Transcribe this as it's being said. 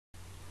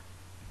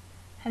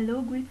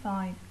Hello grade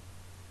 5.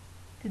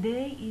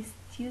 Today is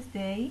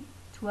Tuesday,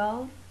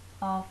 12th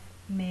of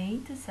May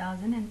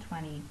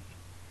 2020.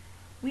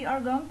 We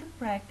are going to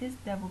practice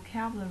the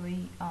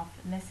vocabulary of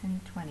lesson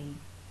 20.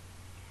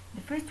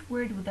 The first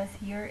word with us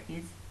here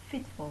is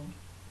fitful.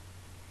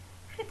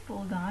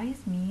 Fitful,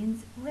 guys,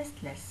 means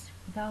restless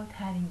without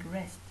having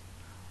rest,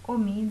 or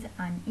means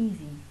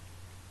uneasy,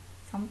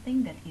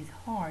 something that is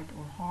hard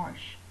or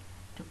harsh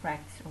to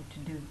practice or to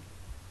do.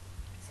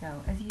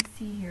 So as you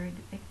see here in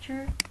the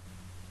picture,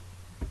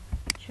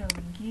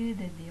 showing you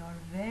that they are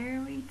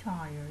very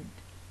tired,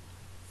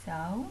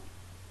 so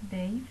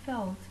they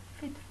felt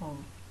fitful.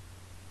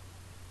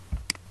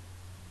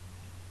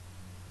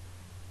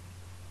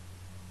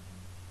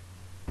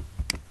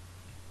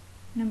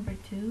 Number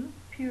 2,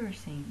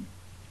 piercing.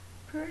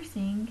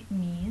 Piercing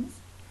means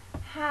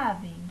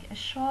having a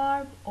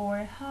sharp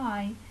or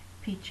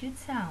high-pitched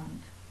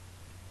sound.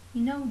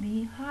 You know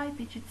the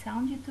high-pitched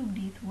sound, you took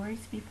these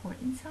words before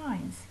in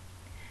science.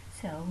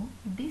 So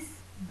this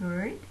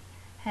bird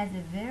has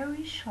a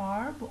very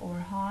sharp or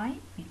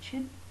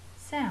high-pitched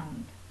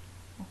sound.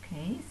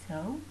 Okay,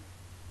 so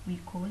we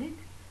call it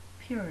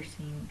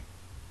piercing.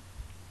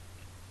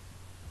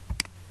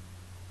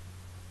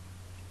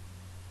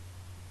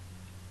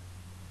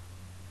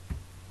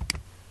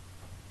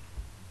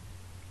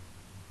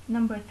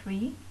 Number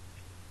 3,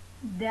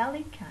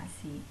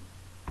 delicacy.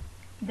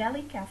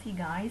 Delicacy,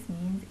 guys,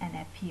 means an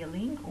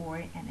appealing or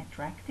an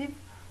attractive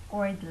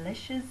or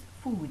delicious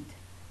food.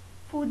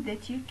 Food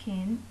that you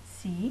can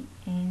see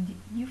and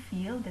you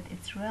feel that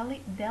it's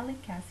really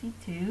delicacy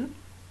to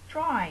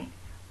try,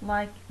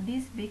 like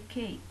this big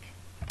cake.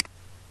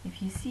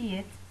 If you see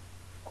it,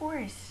 of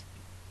course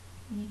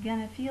you're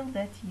gonna feel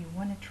that you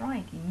want to try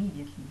it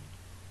immediately,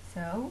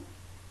 so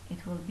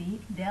it will be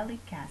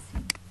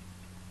delicacy.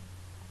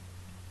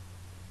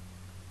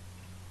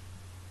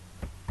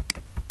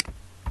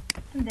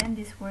 And then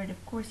this word,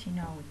 of course you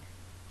know it,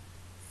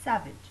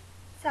 savage.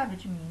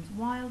 Savage means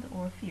wild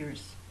or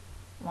fierce,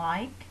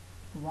 like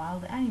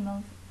wild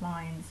animals,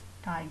 lions,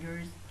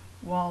 tigers,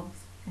 wolves,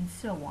 and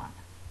so on.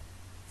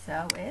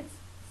 So it's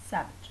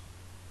savage.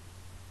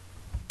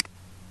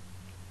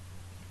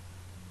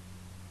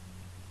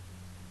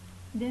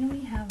 Then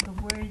we have the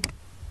word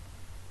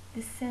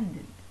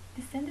descended.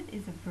 Descended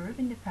is a verb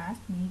in the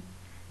past,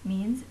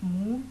 means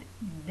moved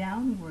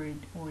downward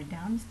or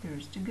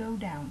downstairs, to go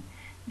down.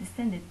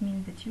 Descended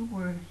means that you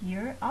were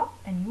here up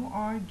and you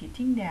are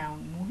getting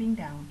down, moving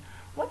down.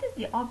 What is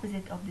the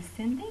opposite of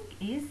descending?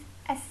 Is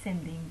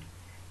ascending.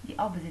 The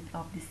opposite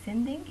of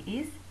descending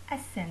is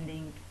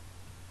ascending.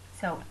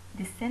 So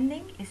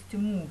descending is to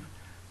move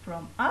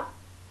from up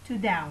to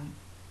down.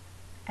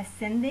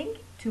 Ascending,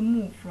 to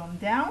move from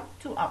down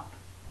to up.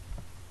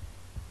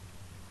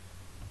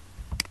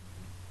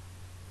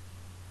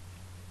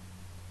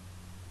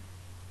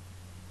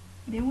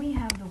 Then we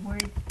have the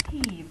word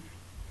heave.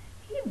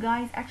 Heave,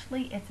 guys,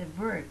 actually it's a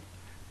verb,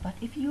 but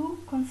if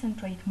you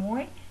concentrate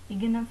more, you're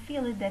gonna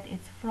feel it that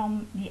it's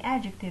from the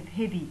adjective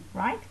heavy,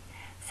 right?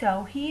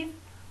 So heave,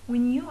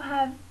 when you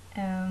have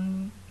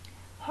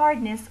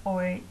hardness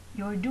or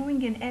you're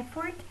doing an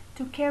effort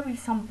to carry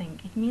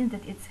something, it means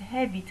that it's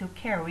heavy to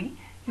carry.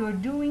 You're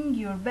doing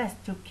your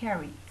best to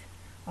carry it.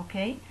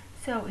 Okay,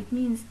 so it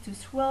means to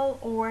swell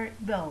or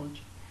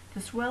bulge.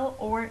 To swell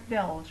or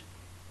bulge.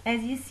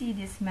 As you see,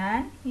 this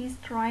man, he's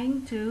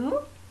trying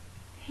to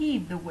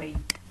heave the weight.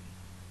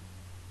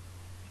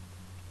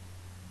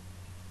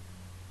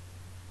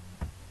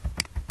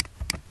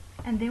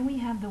 And then we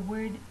have the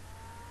word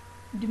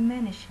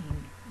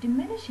diminishing.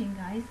 Diminishing,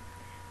 guys,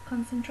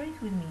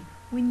 concentrate with me.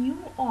 When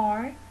you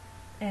are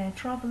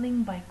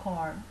traveling by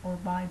car or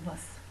by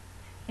bus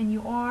and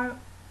you are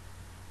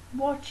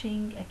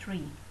watching a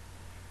tree,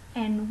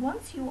 and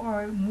once you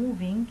are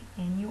moving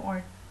and you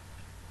are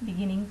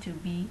beginning to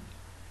be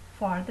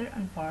farther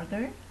and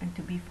farther and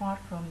to be far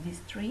from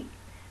this tree,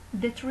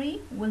 the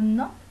tree will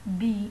not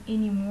be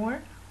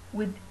anymore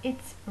with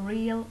its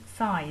real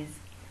size,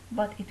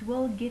 but it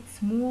will get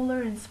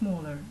smaller and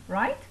smaller,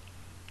 right?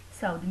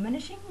 So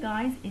diminishing,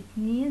 guys, it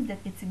means that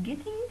it's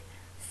getting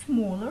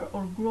smaller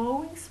or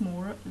growing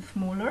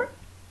smaller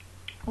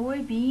or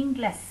being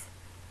less.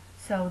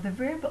 So the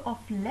verb of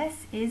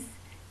less is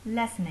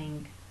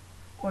lessening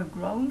or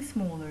growing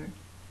smaller,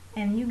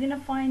 and you're gonna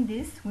find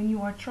this when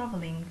you are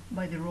traveling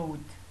by the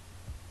road,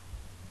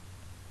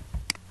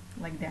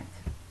 like that.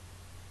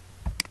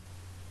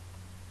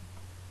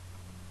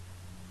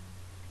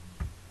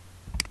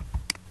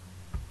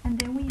 And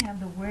then we have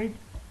the word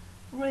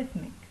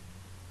rhythmic.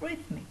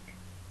 Rhythmic,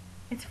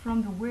 it's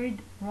from the word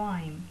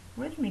rhyme.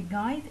 Rhythmic,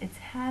 guys, it's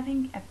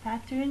having a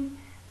pattern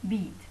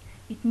beat.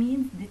 It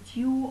means that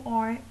you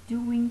are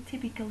doing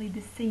typically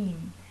the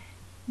same.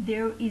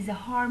 There is a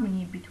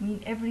harmony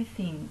between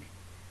everything,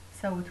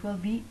 so it will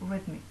be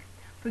rhythmic.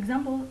 For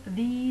example,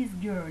 these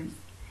girls,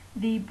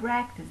 they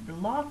practiced a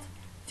lot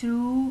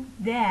to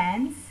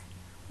dance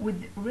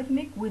with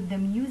rhythmic, with the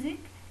music,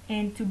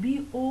 and to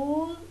be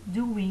all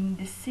doing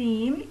the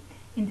same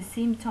in the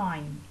same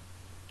time,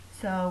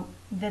 so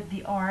that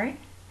they are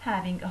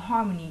having a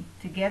harmony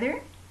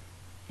together,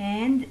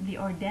 and they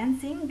are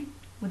dancing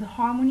with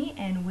harmony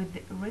and with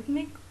the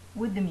rhythmic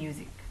with the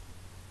music.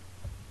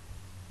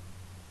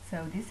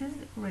 So this is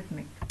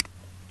rhythmic.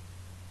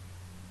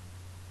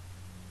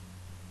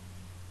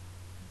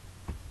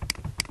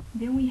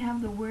 Then we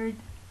have the word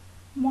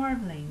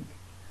marveling.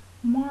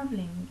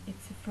 Marveling,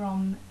 it's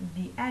from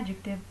the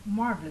adjective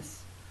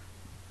marvelous.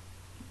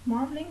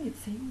 Marveling,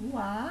 it's a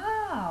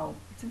wow,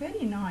 it's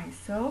very nice.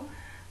 So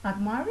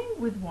admiring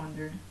with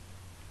wonder.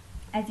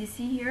 As you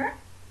see here,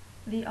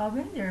 they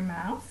open their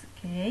mouths,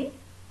 okay,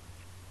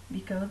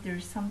 because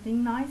there's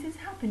something nice is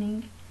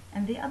happening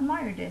and they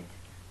admired it,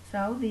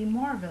 so they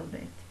marveled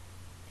it.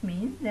 It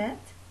means that,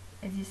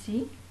 as you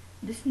see,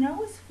 the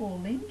snow is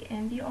falling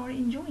and they are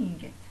enjoying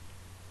it.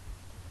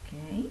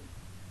 Okay.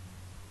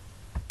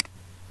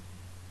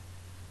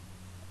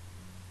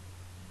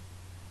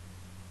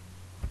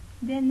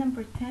 Then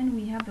number 10,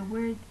 we have the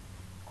word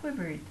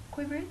quivered.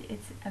 Quivered,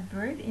 it's a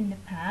verb in the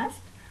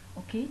past.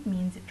 Okay, it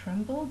means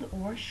trembled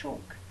or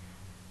shook.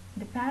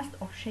 The past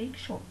of shake,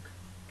 shook.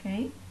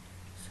 Okay,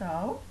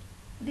 so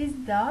this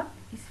dog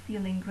is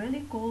feeling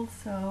really cold,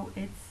 so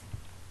it's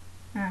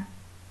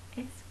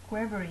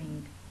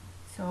quivering.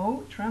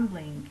 So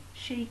trembling,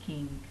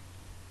 shaking.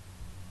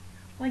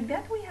 Like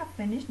that, we have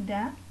finished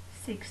the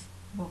 6th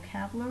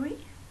vocabulary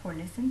for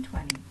lesson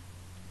 20.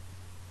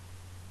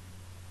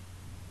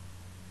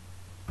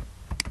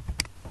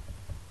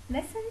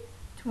 Lesson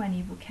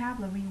 20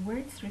 vocabulary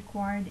words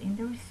required in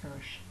the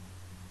research.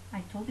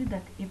 I told you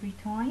that every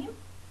time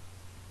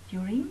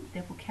during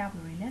the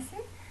vocabulary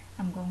lesson,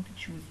 I'm going to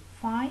choose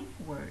 5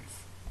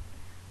 words.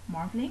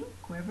 Marveling,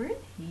 quivered,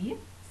 heat,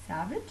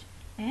 savage,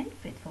 and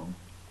fitful.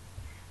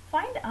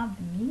 Find out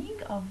the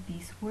meaning of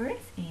these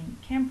words in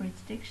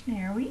Cambridge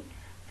Dictionary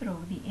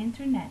through the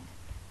internet.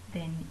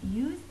 Then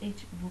use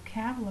each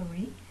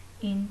vocabulary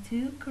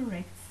into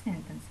correct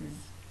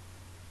sentences.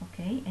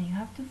 Okay, and you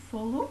have to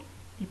follow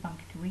the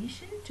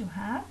punctuation to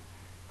have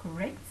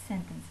correct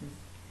sentences.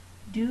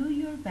 Do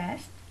your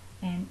best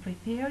and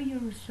prepare your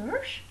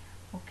research,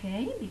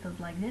 okay, because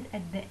like that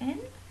at the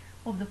end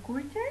of the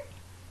quarter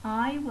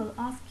I will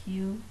ask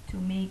you to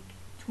make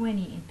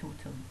 20 in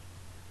total,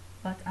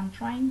 but I'm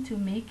trying to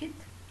make it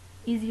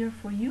easier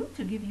for you,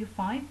 to give you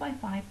 5 by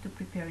 5 to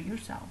prepare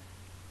yourself.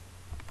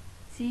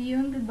 See you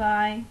and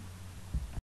goodbye.